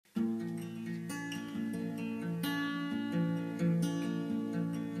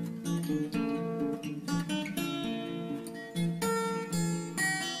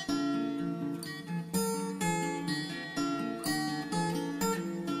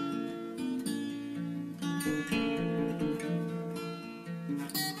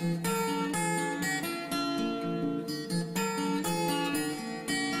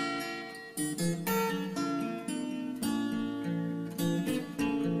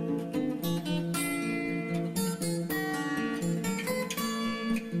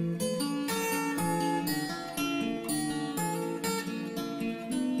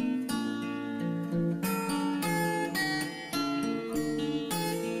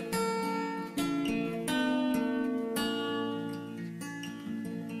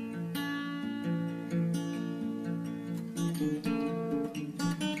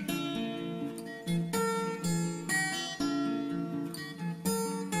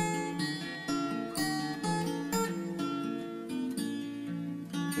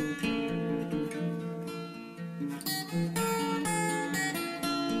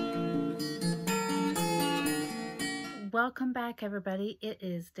Welcome back, everybody. It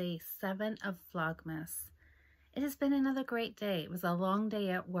is day 7 of Vlogmas. It has been another great day. It was a long day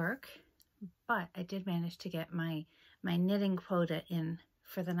at work, but I did manage to get my knitting quota in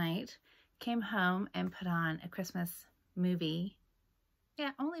for the night. Came home and put on a Christmas movie.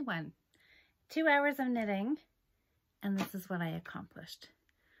 Yeah, only one. 2 hours of knitting, and this is what I accomplished.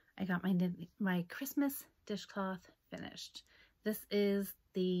 I got my Christmas dishcloth finished. This is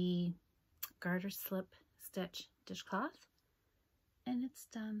the garter slip stitch dishcloth, and it's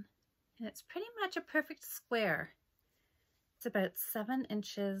done, and it's pretty much a perfect square. It's about 7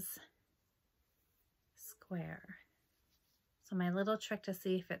 inches square. So my little trick to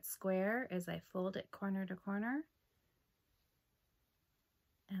see if it's square is I fold it corner to corner,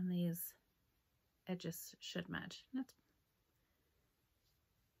 and these edges should match. That's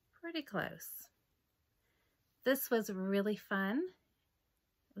pretty close. This was really fun.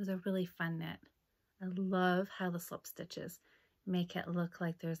 It was a really fun knit. I love how the slip stitches make it look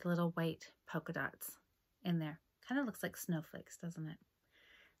like there's little white polka dots in there. Kind of looks like snowflakes, doesn't it?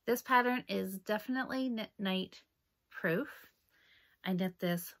 This pattern is definitely knit night proof. I knit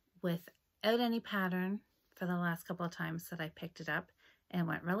this without any pattern for the last couple of times that I picked it up, and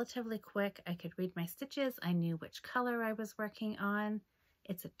went relatively quick. I could read my stitches. I knew which color I was working on.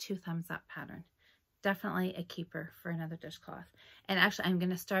 It's a 2 thumbs up pattern. Definitely a keeper for another dishcloth. And actually, I'm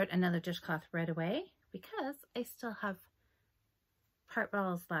going to start another dishcloth right away because I still have part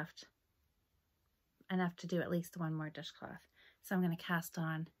balls left, enough to do at least one more dishcloth. So I'm going to cast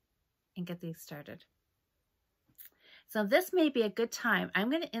on and get these started. So this may be a good time. I'm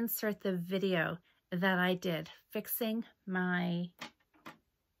going to insert the video that I did fixing my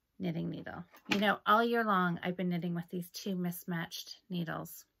knitting needle. You know, all year long, I've been knitting with these 2 mismatched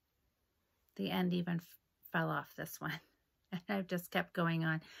needles. The end even fell off this one, and I've just kept going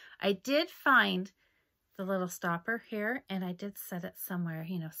on. I did find the little stopper here, and I did set it somewhere,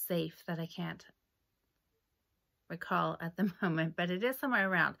 you know, safe, that I can't recall at the moment, but it is somewhere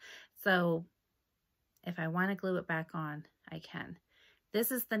around. So if I want to glue it back on, I can.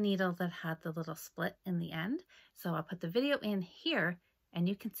 This is the needle that had the little split in the end. So I'll put the video in here, and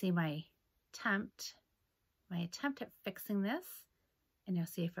you can see my attempt at fixing this, and you'll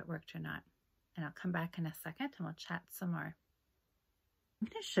see if it worked or not. And I'll come back in a second and we'll chat some more. I'm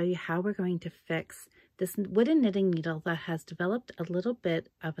going to show you how we're going to fix this wooden knitting needle that has developed a little bit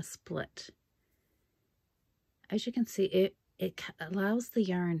of a split. As you can see, it allows the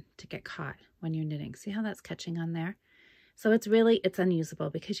yarn to get caught when you're knitting. See how that's catching on there? So it's unusable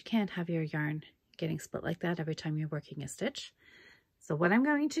because you can't have your yarn getting split like that every time you're working a stitch. So what I'm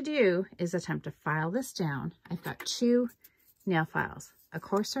going to do is attempt to file this down. I've got 2 nail files, a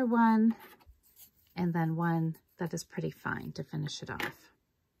coarser one, and then one that is pretty fine to finish it off.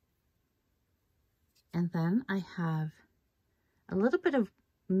 And then I have a little bit of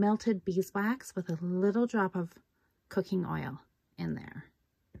melted beeswax with a little drop of cooking oil in there.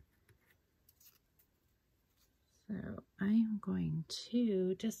 So I am going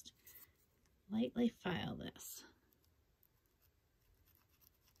to just lightly file this,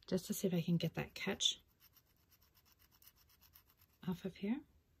 just to see if I can get that catch off of here.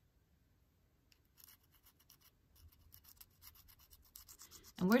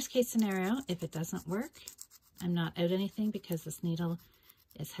 And worst case scenario, if it doesn't work, I'm not out anything because this needle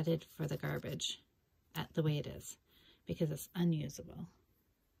is headed for the garbage at the way it is, because it's unusable.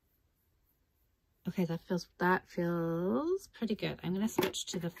 Okay, that feels pretty good. I'm going to switch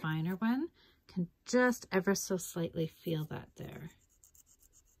to the finer one. Can just ever so slightly feel that there.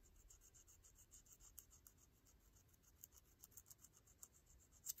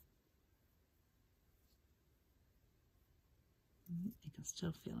 I can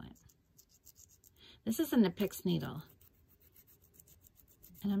still feel it. This is a Knit Picks needle.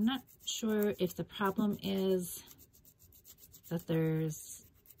 And I'm not sure if the problem is that there's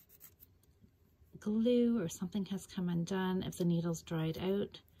glue or something has come undone, if the needle's dried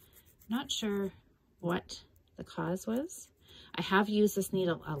out. Not sure what the cause was. I have used this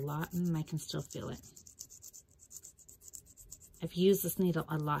needle a lot and I can still feel it. I've used this needle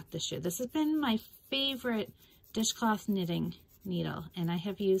a lot this year. This has been my favorite dishcloth knitting needle, and I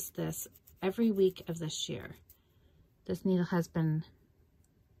have used this every week of this year. This needle has been,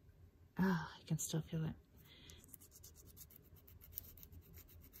 oh, I can still feel it.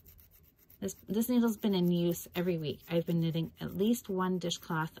 This needle's been in use every week. I've been knitting at least one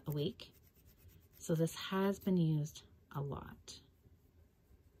dishcloth a week. So this has been used a lot.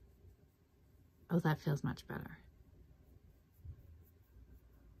 Oh, that feels much better.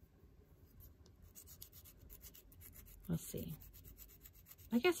 We'll see.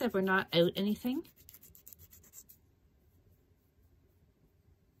 Like I said, we're not out anything.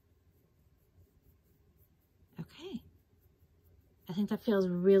 Okay. I think that feels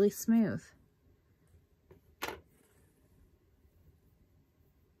really smooth.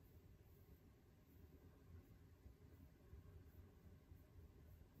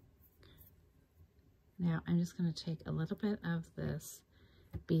 Now I'm just going to take a little bit of this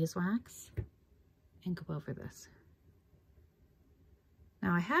beeswax and go over this.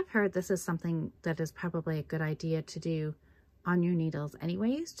 Now I have heard this is something that is probably a good idea to do on your needles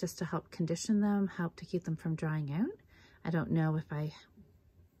anyways, just to help condition them, help to keep them from drying out. I don't know if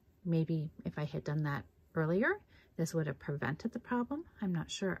maybe if I had done that earlier, this would have prevented the problem. I'm not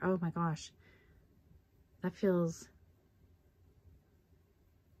sure. Oh my gosh, that feels,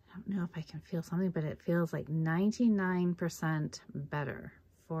 I don't know if I can feel something, but it feels like 99% better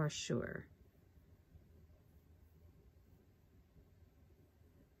for sure.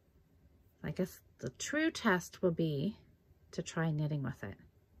 I guess the true test will be to try knitting with it.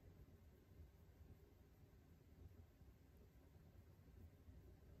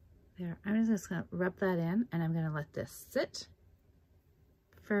 There, I'm just going to rub that in, and I'm going to let this sit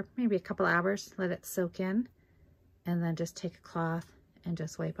for maybe a couple hours, let it soak in, and then just take a cloth and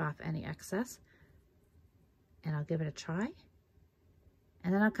just wipe off any excess. And I'll give it a try.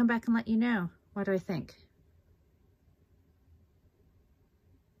 And then I'll come back and let you know what I think.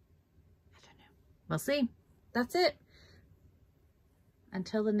 I don't know. We'll see. That's it.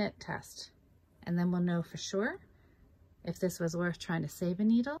 Until the knit test. And then we'll know for sure if this was worth trying to save a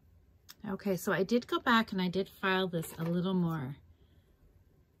needle. Okay, so I did go back and I did file this a little more.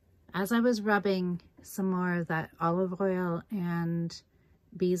 As I was rubbing some more of that olive oil and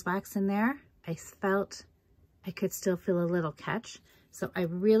beeswax in there, I felt I could still feel a little catch. So I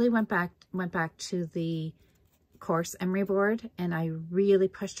really went back to the coarse emery board, and I really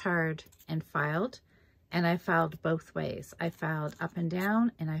pushed hard and filed. And I filed both ways. I filed up and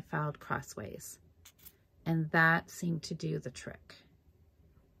down, and I filed crossways. And that seemed to do the trick.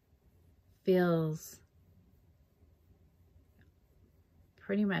 Feels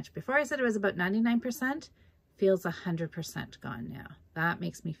pretty much, before I said it was about 99%, feels 100% gone now. That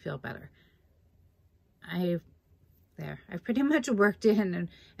makes me feel better. I've pretty much worked in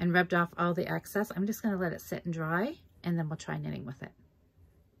and rubbed off all the excess. I'm just going to let it sit and dry, and then we'll try knitting with it.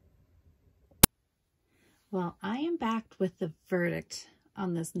 Well, I am back with the verdict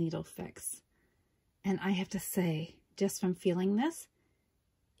on this needle fix. And I have to say, just from feeling this,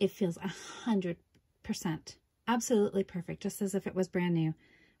 it feels 100%. Absolutely perfect, just as if it was brand new.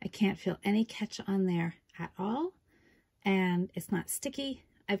 I can't feel any catch on there at all. And it's not sticky.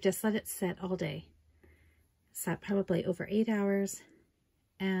 I've just let it sit all day. Sat probably over 8 hours.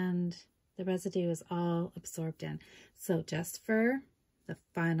 And the residue is all absorbed in. So just for the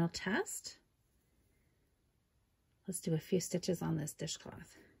final test, let's do a few stitches on this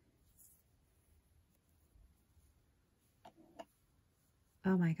dishcloth.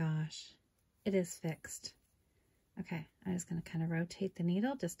 Oh my gosh, it is fixed. Okay, I'm just going to kind of rotate the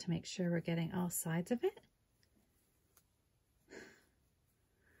needle just to make sure we're getting all sides of it.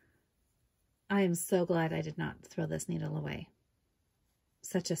 I am so glad I did not throw this needle away.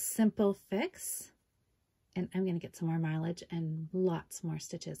 Such a simple fix, and I'm going to get some more mileage and lots more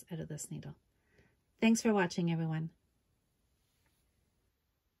stitches out of this needle. Thanks for watching, everyone.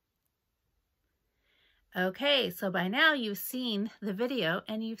 Okay, so by now you've seen the video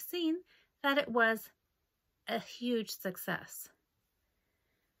and you've seen that it was a huge success.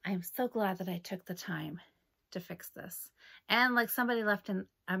 I am so glad that I took the time to fix this. And like somebody left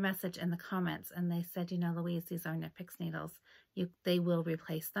a message in the comments and they said, you know, Louise, these are Knit Picks needles. They will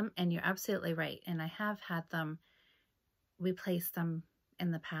replace them. And you're absolutely right. And I have had them replace them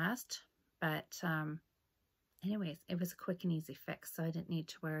in the past, but anyways, it was a quick and easy fix, so I didn't need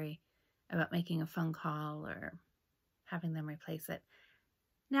to worry about making a phone call or having them replace it.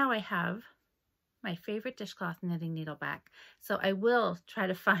 Now I have my favorite dishcloth knitting needle back. So I will try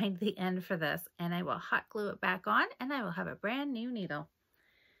to find the end for this, and I will hot glue it back on, and I will have a brand new needle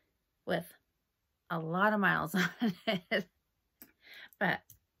with a lot of miles on it. But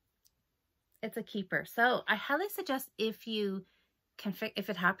it's a keeper. So I highly suggest if you can if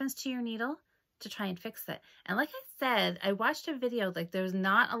it happens to your needle, to try and fix it. And like I said, I watched a video, like there's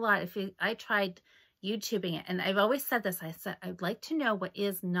not a lot. I tried YouTubing it, and I've always said this, I said I'd like to know what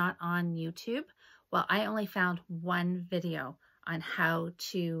is not on YouTube. Well, I only found one video on how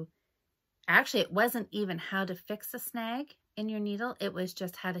to, actually it wasn't even how to fix a snag in your needle, it was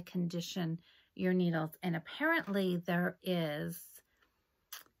just how to condition your needles. And apparently there is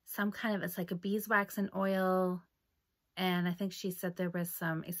some kind of, it's like a beeswax and oil, and I think she said there was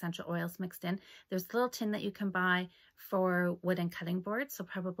some essential oils mixed in. There's a little tin that you can buy for wooden cutting boards, so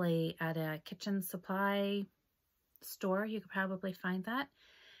probably at a kitchen supply store you could probably find that.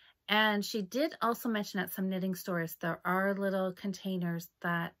 And she did also mention at some knitting stores there are little containers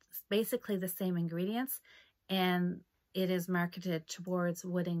that's basically the same ingredients, and it is marketed towards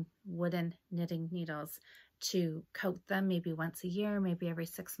wooden knitting needles to coat them maybe once a year, maybe every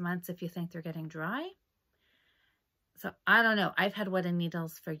 6 months if you think they're getting dry. So I don't know. I've had wooden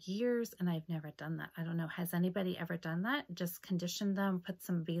needles for years and I've never done that. I don't know. Has anybody ever done that? Just condition them, put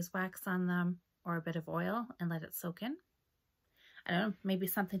some beeswax on them or a bit of oil and let it soak in? I don't know. Maybe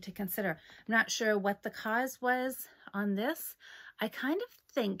something to consider. I'm not sure what the cause was on this. I kind of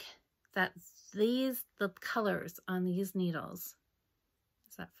think that the colors on these needles,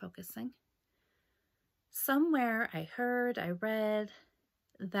 is that focusing? Somewhere I heard, I read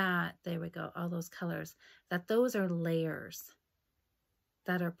that, there we go, all those colors, that those are layers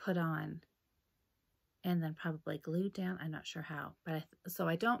that are put on and then probably glued down. I'm not sure how, but so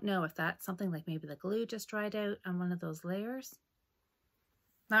I don't know if that's something like maybe the glue just dried out on one of those layers.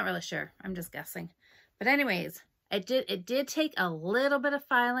 Not really sure. I'm just guessing. But anyways, it did take a little bit of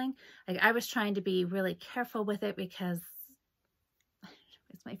filing. Like I was trying to be really careful with it because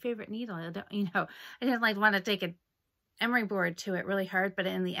it's my favorite needle. I don't, I didn't like want to take a emery board to it really hard, but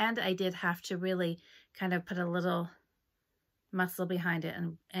in the end I did have to really kind of put a little muscle behind it,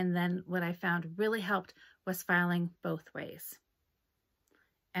 and then what I found really helped was filing both ways,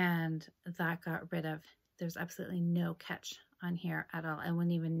 and that got rid of, there's absolutely no catch on here at all. I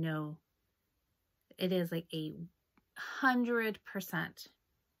wouldn't even know. It is like 100%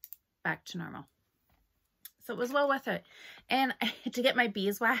 back to normal, so it was well worth it. And to get my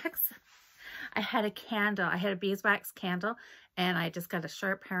beeswax, I had a candle. I had a beeswax candle, and I just got a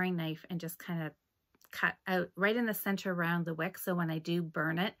sharp paring knife and just kind of cut out right in the center around the wick. So when I do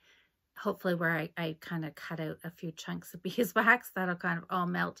burn it, hopefully where I kind of cut out a few chunks of beeswax, that'll kind of all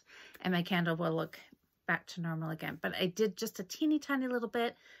melt and my candle will look back to normal again. But I did just a teeny tiny little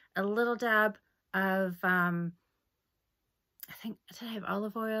bit, a little dab of, I think, did I have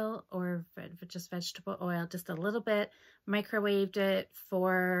olive oil or just vegetable oil? Just a little bit, microwaved it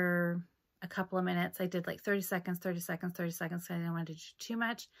for a couple of minutes. I did like 30 seconds, 30 seconds, 30 seconds. So I didn't want to do too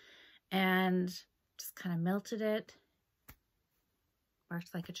much, and just kind of melted it.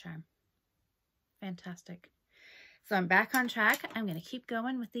 Worked like a charm. Fantastic. So I'm back on track. I'm going to keep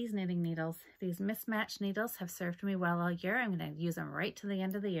going with these knitting needles. These mismatched needles have served me well all year. I'm going to use them right to the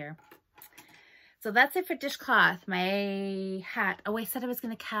end of the year. So that's it for dishcloth. My hat. Oh, I said I was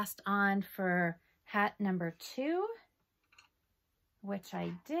going to cast on for hat number 2, which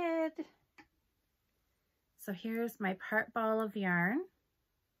I did. So here's my part ball of yarn,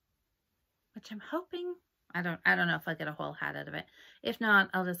 which I'm hoping, I don't know if I'll get a whole hat out of it. If not,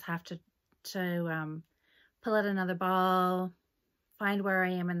 I'll just have to pull out another ball, find where I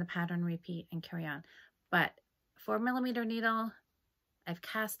am in the pattern, repeat, and carry on. But 4mm needle, I've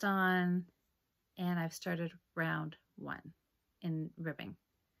cast on, and I've started round 1 in ribbing.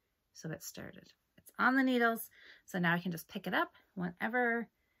 So it started. It's on the needles, so now I can just pick it up whenever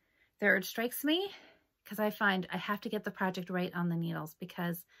the urge strikes me, because I find I have to get the project right on the needles,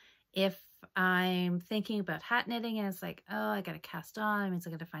 because if I'm thinking about hat knitting and it's like, oh, I got to cast on, it means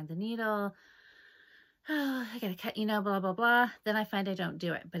I got to find the needle, oh, I got to cut, blah, blah, blah, then I find I don't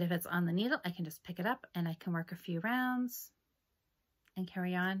do it. But if it's on the needle, I can just pick it up and I can work a few rounds and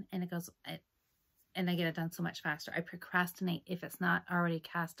carry on, and it goes, and I get it done so much faster. I procrastinate if it's not already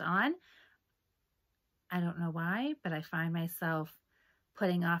cast on. I don't know why, but I find myself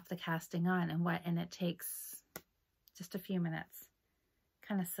putting off the casting on, and it takes just a few minutes.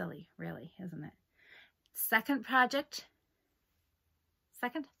 Kind of silly, really, isn't it? Third project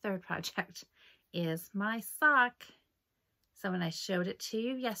is my sock. So when I showed it to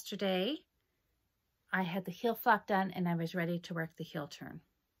you yesterday, I had the heel flap done and I was ready to work the heel turn.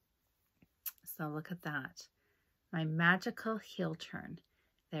 So look at that. My magical heel turn.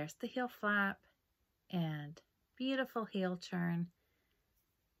 There's the heel flap and beautiful heel turn.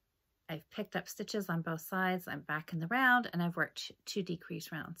 I've picked up stitches on both sides. I'm back in the round and I've worked 2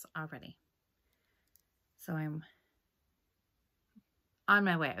 decrease rounds already. So I'm on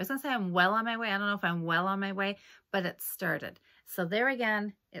my way. I was gonna say I'm well on my way. I don't know if I'm well on my way, but it started. So there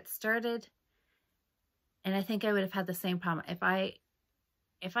again, it started. And I think I would have had the same problem. If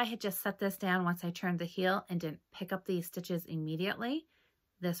I had just set this down once I turned the heel and didn't pick up these stitches immediately,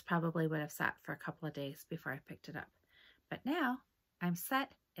 this probably would have sat for a couple of days before I picked it up. But now I'm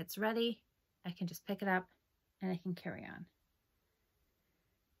set, it's ready. I can just pick it up and I can carry on.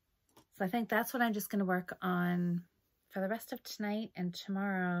 So I think that's what I'm just gonna work on for the rest of tonight and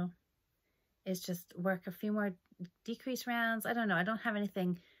tomorrow, is just work a few more decrease rounds. I don't know, I don't have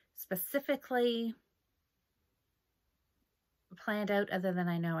anything specifically planned out other than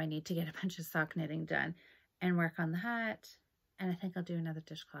I know I need to get a bunch of sock knitting done and work on the hat, and I think I'll do another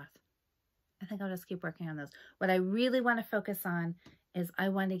dishcloth. I think I'll just keep working on those. What I really want to focus on is I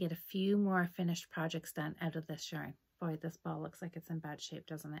want to get a few more finished projects done out of this yarn. Boy, this ball looks like it's in bad shape,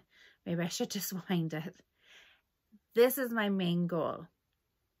 doesn't it? Maybe I should just wind it. This is my main goal.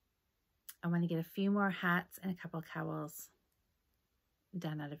 I want to get a few more hats and a couple cowls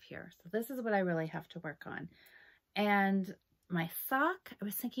done out of here. So this is what I really have to work on. And my sock, I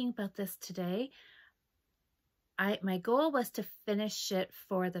was thinking about this today. My goal was to finish it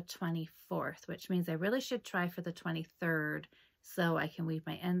for the 24th, which means I really should try for the 23rd so I can weave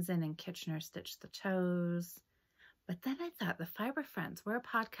my ends in and Kitchener stitch the toes. But then I thought, the Fiber Friends, we're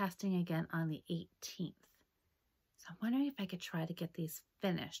podcasting again on the 18th. So I'm wondering if I could try to get these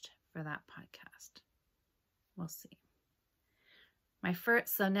finished for that podcast. We'll see.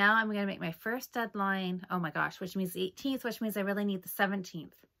 So now I'm going to make my first deadline. Oh my gosh, which means the 18th, which means I really need the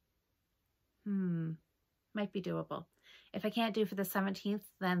 17th. Might be doable. If I can't do for the 17th,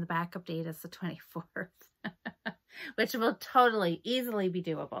 then the backup date is the 24th, which will totally, easily be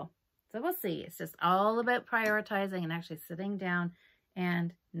doable. So we'll see. It's just all about prioritizing and actually sitting down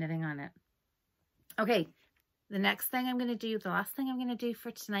and knitting on it. Okay, the next thing I'm going to do, the last thing I'm going to do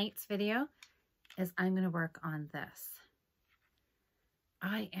for tonight's video is I'm going to work on this.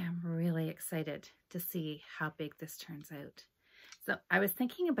 I am really excited to see how big this turns out. So I was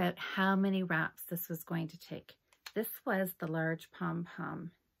thinking about how many wraps this was going to take. This was the large pom-pom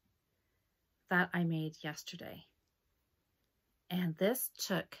that I made yesterday. And this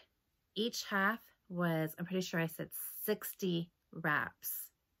took, each half was, I'm pretty sure I said 60 wraps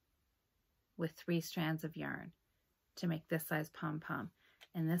with 3 strands of yarn to make this size pom-pom.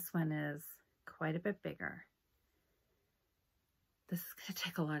 And this one is quite a bit bigger. This is going to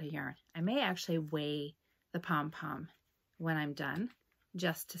take a lot of yarn. I may actually weigh the pom-pom when I'm done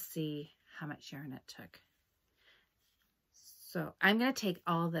just to see how much yarn it took. So I'm going to take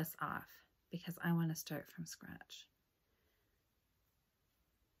all this off because I want to start from scratch.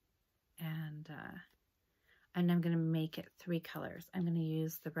 And I'm going to make it 3 colors. I'm going to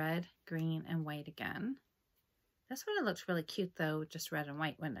use the red, green, and white again. This would have looked really cute though, just red and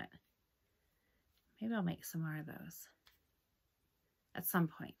white, wouldn't it? Maybe I'll make some more of those at some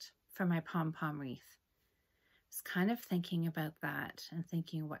point for my pom-pom wreath. I was kind of thinking about that and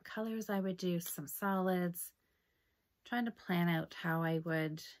thinking what colors I would do, some solids, trying to plan out how I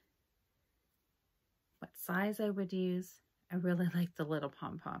would, what size I would use. I really like the little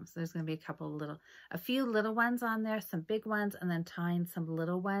pom-poms. There's going to be a few little ones on there, some big ones, and then tying some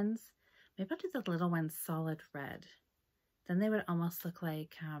little ones. Maybe I'll do the little ones solid red. Then they would almost look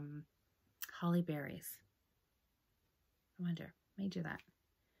like holly berries. I wonder. May do that.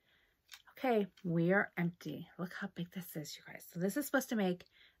 Okay, we are empty. Look how big this is, you guys. So this is supposed to make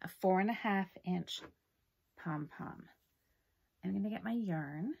a 4.5 inch pom-pom. I'm going to get my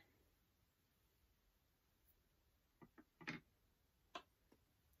yarn.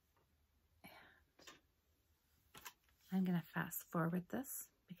 And I'm going to fast forward this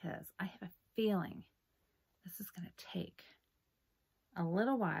because I have a feeling this is going to take a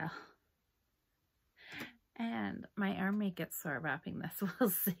little while. And my arm may get sore wrapping this. We'll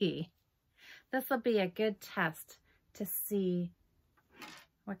see. This will be a good test to see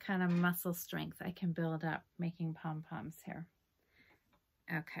what kind of muscle strength I can build up making pom-poms here.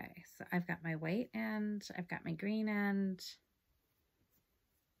 Okay, so I've got my white end, I've got my green end,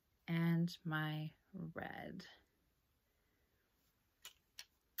 and my red.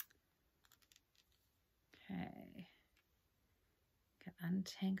 Okay, get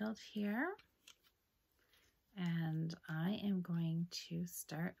untangled here. And I am going to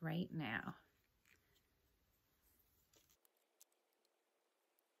start right now.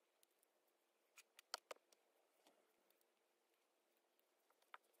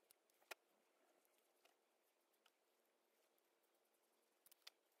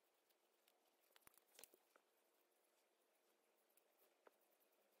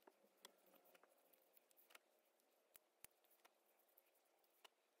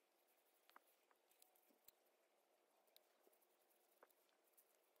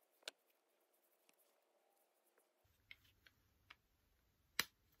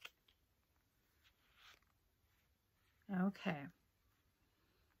 Okay.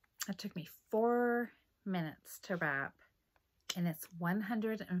 It took me 4 minutes to wrap, and it's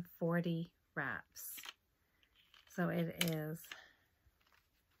 140 wraps. So it is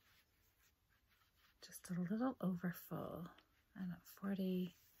just a little over full. I don't know,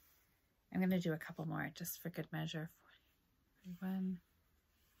 40. I'm going to do a couple more just for good measure. 41,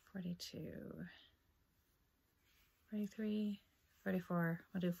 42, 43, 44.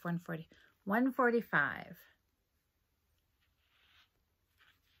 We'll do 140. 145.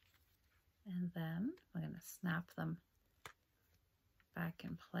 And then we're going to snap them back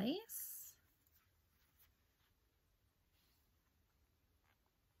in place.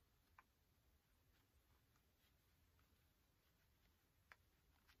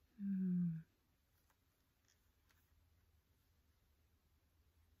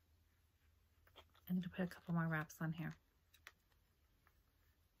 I need to put a couple more wraps on here.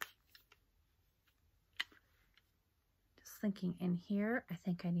 Just thinking in here, I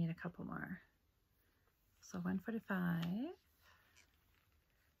think I need a couple more. So 145,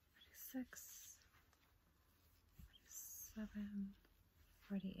 46, 47,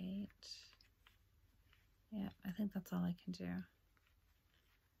 48. Yeah, I think that's all I can do.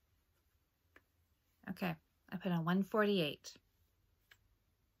 Okay, I put on 148.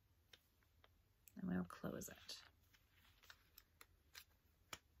 And we'll close it.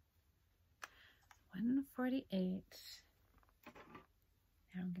 148.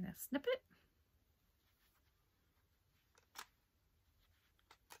 Now I'm gonna snip it.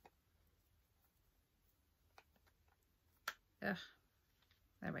 Ugh,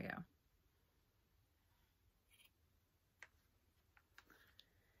 there we go.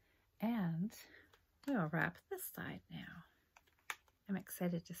 And we'll wrap this side now. I'm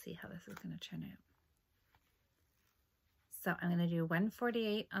excited to see how this is going to turn out. So I'm going to do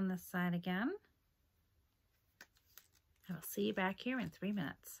 148 on this side again. I will see you back here in 3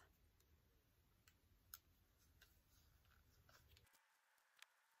 minutes.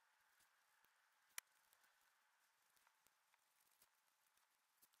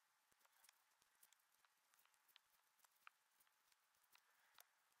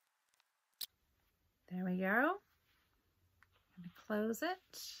 There we go. I'm going to close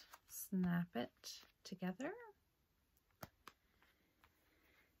it, snap it together,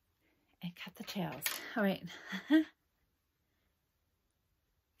 and cut the tails. Oh, wait.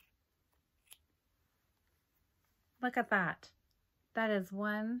 Look at that. That is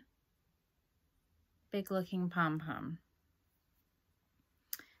one big looking pom-pom.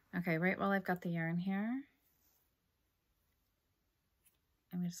 Okay, right while I've got the yarn here,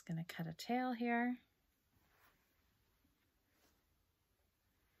 I'm just going to cut a tail here.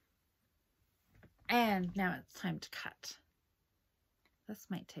 And now it's time to cut. This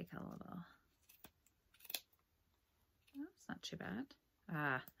might take a little. Oh, it's not too bad.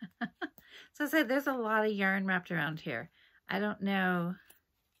 Ah. So I say there's a lot of yarn wrapped around here. I don't know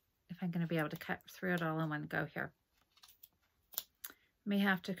if I'm going to be able to cut through it all in one go here. May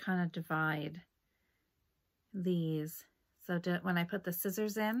have to kind of divide these. So when I put the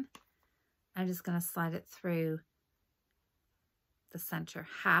scissors in, I'm just going to slide it through the center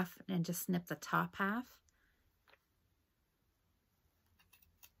half and just snip the top half.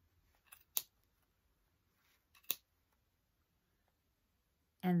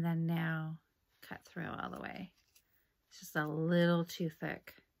 And then now cut through all the way. It's just a little too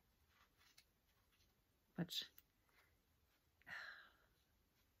thick, which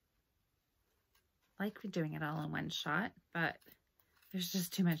I like doing it all in one shot, but there's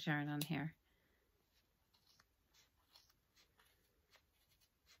just too much yarn on here.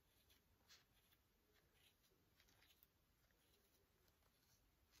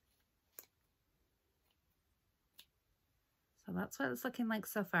 So that's what it's looking like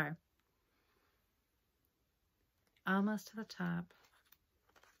so far. Almost to the top.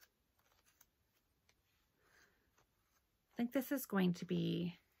 I think this is going to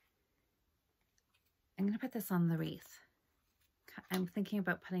be, I'm going to put this on the wreath I'm thinking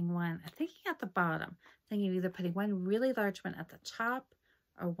about putting one, I'm thinking at the bottom. I'm thinking of either putting one really large one at the top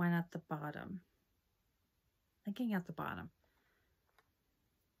or one at the bottom. Thinking at the bottom.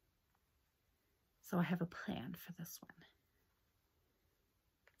 So I have a plan for this one.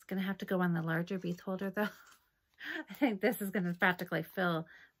 It's going to have to go on the larger wreath holder though. I think this is going to practically fill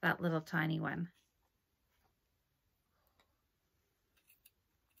that little tiny one.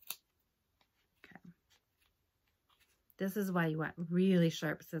 Okay. This is why you want really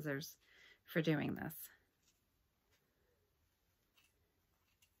sharp scissors for doing this.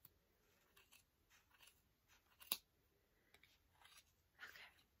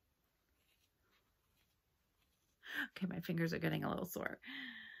 Okay, my fingers are getting a little sore.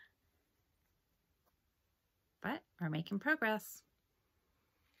 But we're making progress.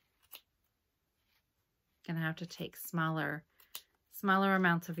 Gonna have to take smaller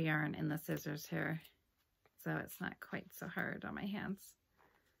amounts of yarn in the scissors here, so it's not quite so hard on my hands.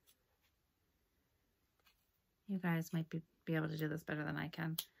 You guys might be able to do this better than I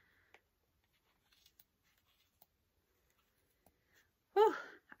can. Whew.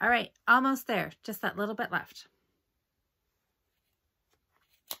 All right, almost there. Just that little bit left.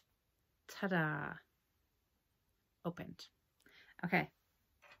 Ta-da. Opened. Okay.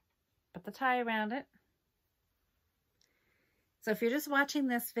 Put the tie around it. So if you're just watching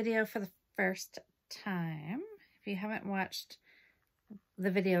this video for the first time, if you haven't watched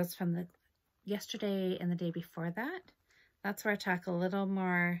the videos from the yesterday and the day before that, that's where I talk a little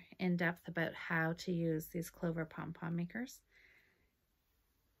more in depth about how to use these clover pom-pom makers.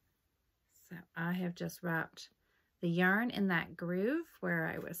 So I have just wrapped the yarn in that groove where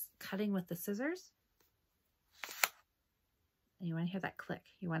I was cutting with the scissors. And you want to hear that click.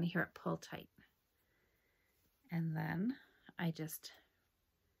 You want to hear it pull tight. And then I just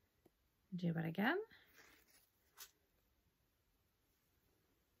do it again.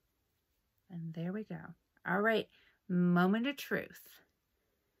 And there we go. All right, moment of truth.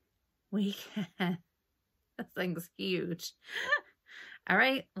 We can, this thing's huge. All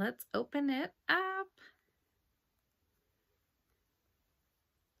right, let's open it up.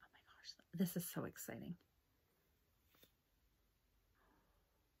 Oh my gosh, this is so exciting.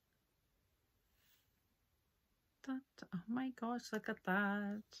 Oh my gosh, look at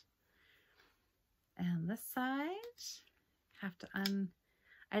that. And this side, have to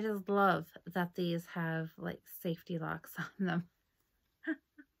I just love that these have like safety locks on them.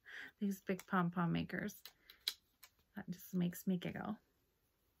 These big pom-pom makers. That just makes me giggle.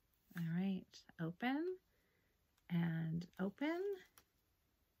 All right, open and open.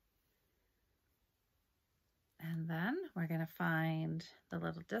 And then we're gonna find the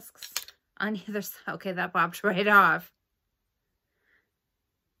little discs on either side. Okay, that popped right off.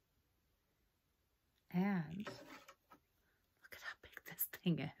 And look at how big this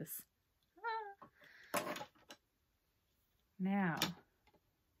thing is. Now,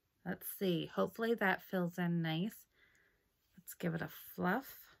 let's see. Hopefully that fills in nice. Let's give it a fluff.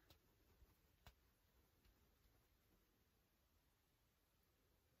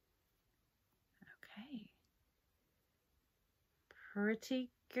 Okay.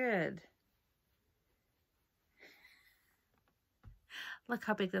 Pretty good. Look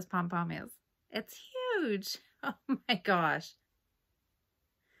how big this pom-pom is. It's huge. Oh my gosh.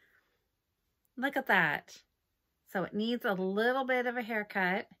 Look at that. So it needs a little bit of a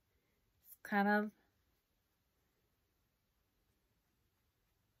haircut. It's kind of.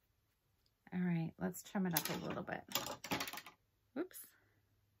 All right, let's trim it up a little bit. Whoops.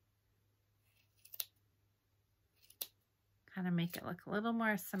 Kind of make it look a little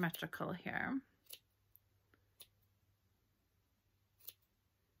more symmetrical here.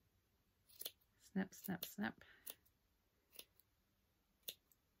 Snip, snip, snip.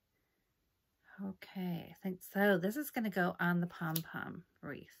 Okay, I think so. This is going to go on the pom-pom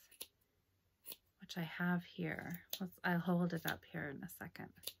wreath, which I have here. I'll hold it up here in a second.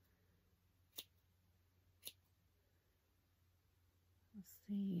 Let's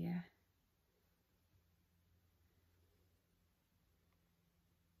see. I don't know.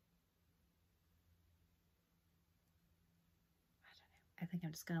 I think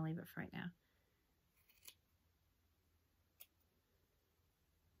I'm just going to leave it for right now.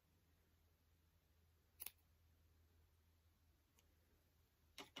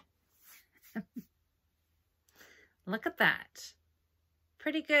 Look at that.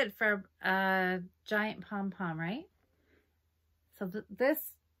 Pretty good for a giant pom-pom, right? So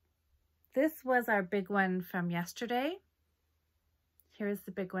this was our big one from yesterday. Here's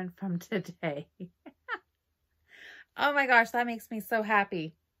the big one from today. Oh my gosh, that makes me so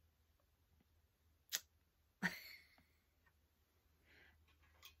happy.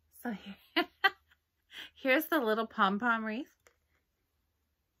 So here's the little pom-pom wreath.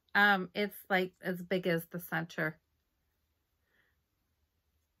 It's like as big as the center.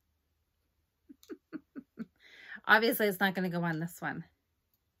 Obviously, it's not going to go on this one.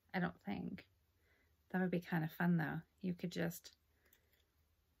 I don't think. That would be kind of fun, though. You could just...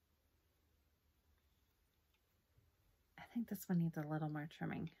 I think this one needs a little more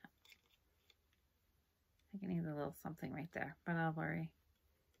trimming. I think it needs a little something right there, but I'll worry.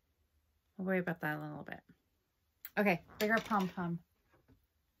 We'll worry about that a little bit. Okay, bigger pom-pom.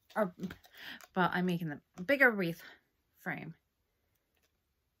 Or, well, I'm making the bigger wreath frame.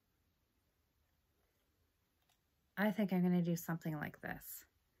 I think I'm going to do something like this.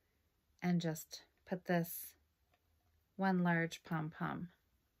 And just put this one large pom-pom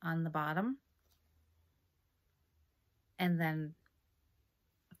on the bottom. And then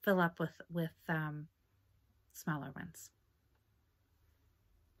fill up with smaller ones.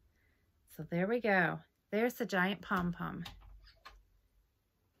 So there we go. There's the giant pom-pom.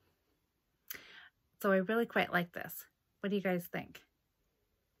 So I really quite like this. What do you guys think?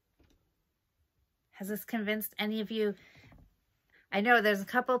 Has this convinced any of you? I know there's a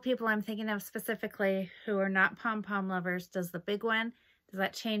couple of people I'm thinking of specifically who are not pom-pom lovers. Does the big one, does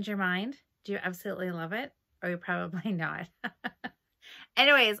that change your mind? Do you absolutely love it? Or you probably not.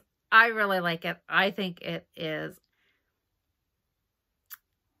 Anyways, I really like it. I think it is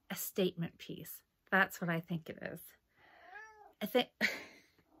a statement piece. That's what I think it is. I think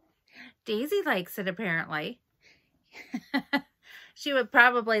Daisy likes it, apparently. She would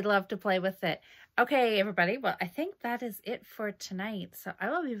probably love to play with it. Okay, everybody. Well, I think that is it for tonight. So I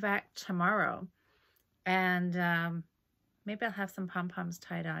will be back tomorrow. And maybe I'll have some pom-poms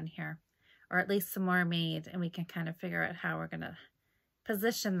tied on here. Or at least some more made. And we can kind of figure out how we're going to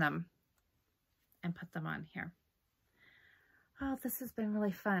position them and put them on here. Oh, this has been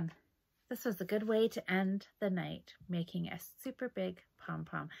really fun. This was a good way to end the night, making a super big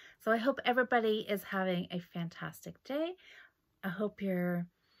pom-pom. So I hope everybody is having a fantastic day. I hope you're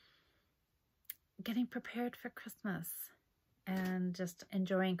getting prepared for Christmas and just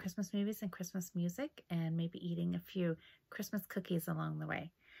enjoying Christmas movies and Christmas music and maybe eating a few Christmas cookies along the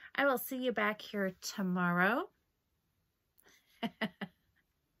way. I will see you back here tomorrow.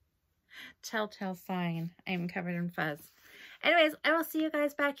 Telltale sign. I am covered in fuzz. Anyways, I will see you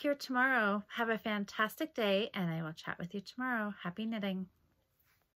guys back here tomorrow. Have a fantastic day, and I will chat with you tomorrow. Happy knitting.